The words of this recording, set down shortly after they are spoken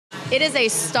It is a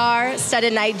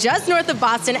star-studded night just north of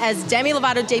Boston as Demi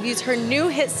Lovato debuts her new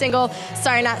hit single,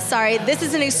 Sorry Not Sorry. This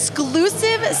is an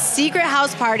exclusive secret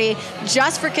house party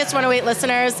just for Kiss 108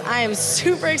 listeners. I am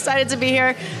super excited to be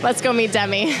here. Let's go meet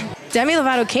Demi. Demi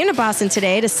Lovato came to Boston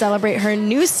today to celebrate her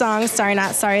new song, Sorry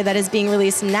Not Sorry, that is being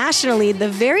released nationally the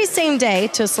very same day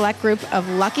to a select group of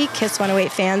lucky Kiss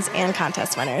 108 fans and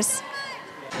contest winners.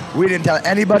 We didn't tell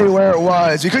anybody where it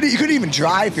was. You couldn't even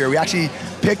drive here. We actually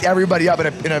picked everybody up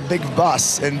in a big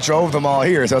bus and drove them all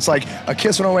here. So it's like a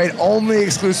Kiss 108 only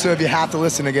exclusive. You have to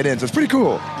listen to get in. So it's pretty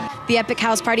cool. The epic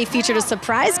house party featured a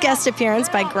surprise guest appearance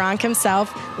by Gronk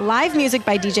himself, live music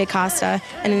by DJ Kostek,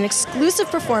 and an exclusive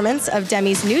performance of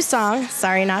Demi's new song,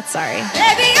 Sorry Not Sorry.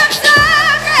 Baby, I'm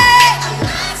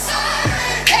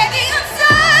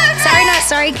Sorry Not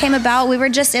Sorry came about. We were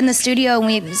just in the studio and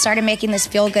we started making this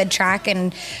feel-good track,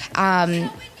 and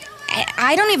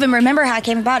I don't even remember how it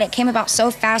came about. It came about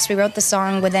so fast. We wrote the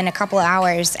song within a couple of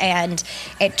hours, and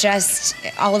it just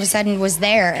all of a sudden was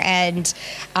there, and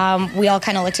we all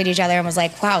kind of looked at each other and was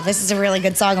like, wow, this is a really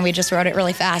good song, and we just wrote it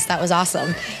really fast. That was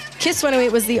awesome. Kiss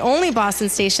 108 was the only Boston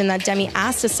station that Demi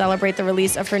asked to celebrate the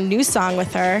release of her new song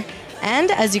with her.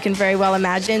 And as you can very well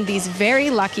imagine, these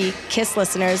very lucky Kiss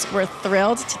listeners were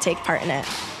thrilled to take part in it.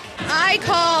 I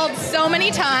called so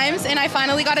many times, and I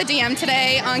finally got a DM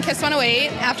today on Kiss 108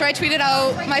 after I tweeted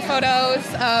out my photos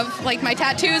of like my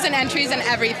tattoos and entries and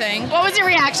everything. What was your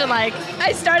reaction like?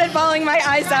 I started bawling my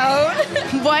eyes out.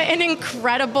 What an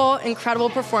incredible, incredible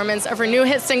performance of her new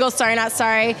hit single, Sorry Not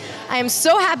Sorry. I am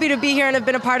so happy to be here and have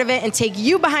been a part of it and take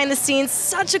you behind the scenes.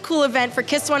 Such a cool event for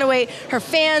Kiss 108, her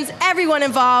fans, everyone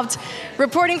involved.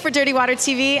 Reporting for Dirty Water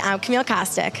TV, I'm Camille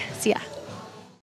Kostek. See ya.